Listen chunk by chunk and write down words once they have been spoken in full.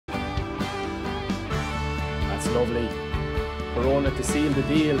lovely. Corona to seal the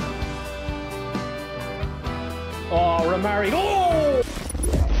deal. Oh, Romari. Oh!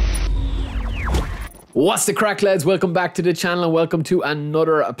 What's the crack, lads? Welcome back to the channel and welcome to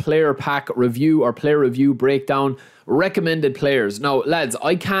another player pack review or player review breakdown. Recommended players. Now, lads,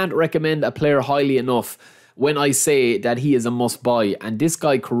 I can't recommend a player highly enough when I say that he is a must buy, and this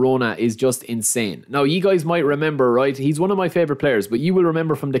guy Corona is just insane. Now, you guys might remember, right, he's one of my favorite players, but you will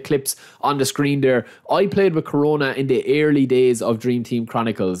remember from the clips on the screen there, I played with Corona in the early days of Dream Team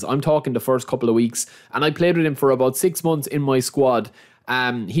Chronicles. I'm talking the first couple of weeks, and I played with him for about 6 months in my squad.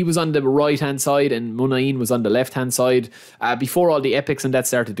 He was on the right hand side and Munain was on the left hand side before all the epics and that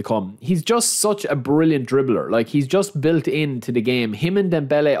started to come. He's just such a brilliant dribbler. Like, he's just built into the game. Him and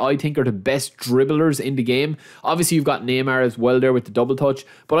Dembele, I think, are the best dribblers in the game. Obviously, you've got Neymar as well there with the double touch,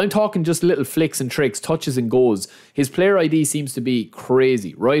 but I'm talking just little flicks and tricks, touches and goals. His player ID seems to be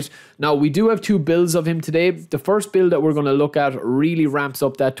crazy, right? Now, we do have 2 builds of him today. The first build that we're going to look at really ramps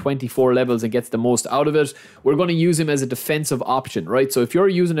up that 24 levels and gets the most out of it. We're going to use him as a defensive option, right? So if you're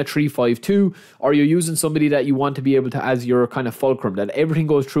using a 3-5-2 or you're using somebody that you want to be able to, as your kind of fulcrum, that everything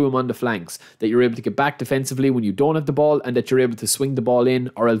goes through him on the flanks, that you're able to get back defensively when you don't have the ball, and that you're able to swing the ball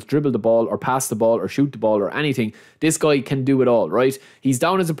in or else dribble the ball or pass the ball or shoot the ball or anything, this guy can do it all, right? He's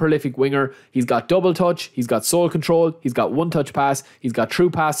down as a prolific winger. He's got double touch. He's got soul control. He's got one-touch pass. He's got true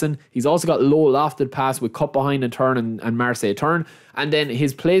passing. He's also got low lofted pass with cut behind and turn and Marseille turn. And then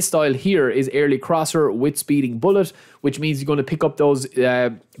his play style here is early crosser with speeding bullet, which means you're going to pick up those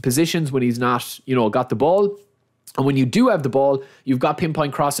positions when he's not, you know, got the ball. And when you do have the ball, you've got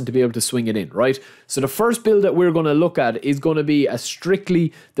pinpoint crossing to be able to swing it in, right? So the first build that we're going to look at is going to be a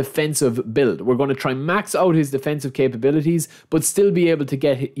strictly defensive build. We're going to try and max out his defensive capabilities, but still be able to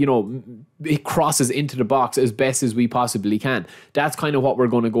get, you know, crosses into the box as best as we possibly can. That's kind of what we're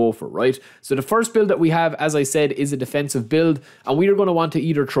going to go for, right? So the first build that we have, as I said, is a defensive build, and we are going to want to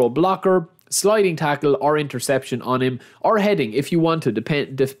either throw blocker, sliding tackle or interception on him, or heading if you want to,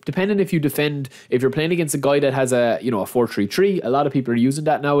 depending if you defend. If you're playing against a guy that has a, you know, a 4-3-3, a lot of people are using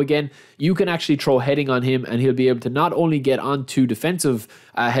that now again, you can actually throw heading on him and he'll be able to not only get onto defensive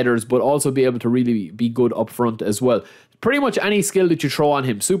headers, but also be able to really be good up front as well. Pretty much any skill that you throw on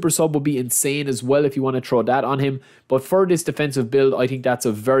him. Super sub would be insane as well if you want to throw that on him. But for this defensive build, I think that's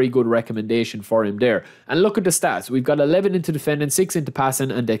a very good recommendation for him there. And look at the stats. We've got 11 into defending, 6 into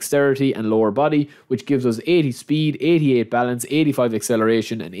passing and dexterity and lower body, which gives us 80 speed, 88 balance, 85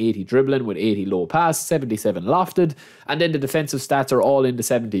 acceleration and 80 dribbling with 80 low pass, 77 lofted. And then the defensive stats are all in the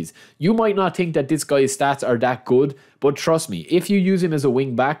 70s. You might not think that this guy's stats are that good, but trust me, if you use him as a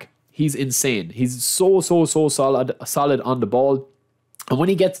wing back, he's insane. He's so solid on the ball. And when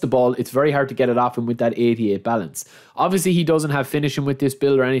he gets the ball, it's very hard to get it off him with that 88 balance. Obviously, he doesn't have finishing with this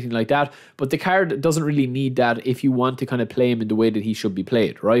build or anything like that, but the card doesn't really need that if you want to kind of play him in the way that he should be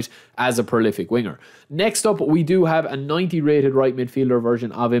played, right? As a prolific winger. Next up, we do have a 90 rated right midfielder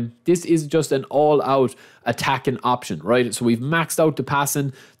version of him. This is just an all-out attacking option, right? So we've maxed out the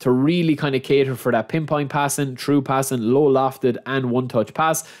passing to really kind of cater for that pinpoint passing, true passing, low lofted and one-touch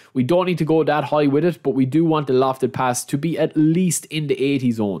pass. We don't need to go that high with it, but we do want the lofted pass to be at least in the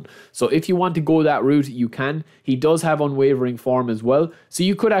 80 zone. So if you want to go that route, you can. He does have unwavering form as well. So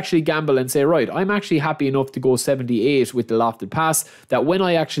you could actually gamble and say, right, I'm actually happy enough to go 78 with the lofted pass, that when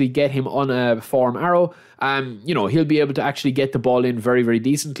I actually get him on a form arrow, you know, he'll be able to actually get the ball in very, very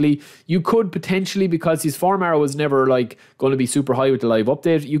decently. You could potentially, because his form arrow was never like going to be super high with the live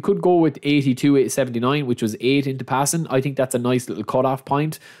update, you could go with 82, 79, which was 8 into passing. I think that's a nice little cutoff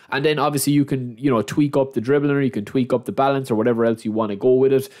point. And then obviously you can, you know, tweak up the dribbling, or you can tweak up the balance or whatever else you want to go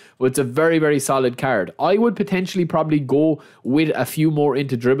with it. But it's a very, very solid card. I would potentially probably go with a few more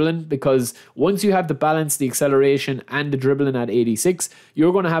into dribbling, because once you have the balance, the acceleration and the dribbling at 86,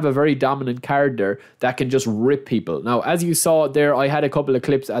 you're going to have a very dominant card there that can just rip people. Now, as you saw there, I had a couple of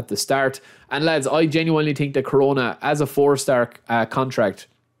clips at the start, and lads, I genuinely think that Corona as a 4-star contract,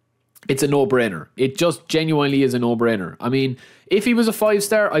 it's a no-brainer. It just genuinely is a no-brainer. I mean, if he was a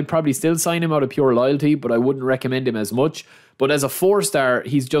 5-star, I'd probably still sign him out of pure loyalty, but I wouldn't recommend him as much. But as a 4-star,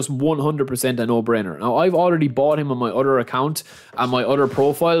 he's just 100% a no-brainer. Now, I've already bought him on my other account and my other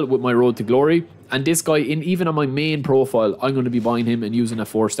profile with my Road to Glory. And this guy, even on my main profile, I'm going to be buying him and using a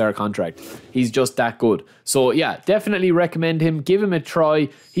 4-star contract. He's just that good. So yeah, definitely recommend him. Give him a try.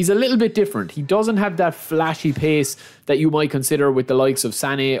 He's a little bit different. He doesn't have that flashy pace that you might consider with the likes of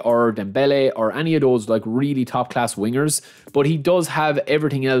Sané or Dembele or any of those like really top-class wingers. But he does have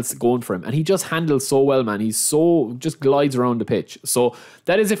everything else going for him. And he just handles so well, man. He's so, just glides around the pitch. So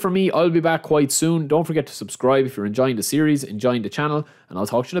that is it for me. I'll be back quite soon. Don't forget to subscribe if you're enjoying the series, enjoying the channel. And I'll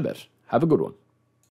talk to you in a bit. Have a good one.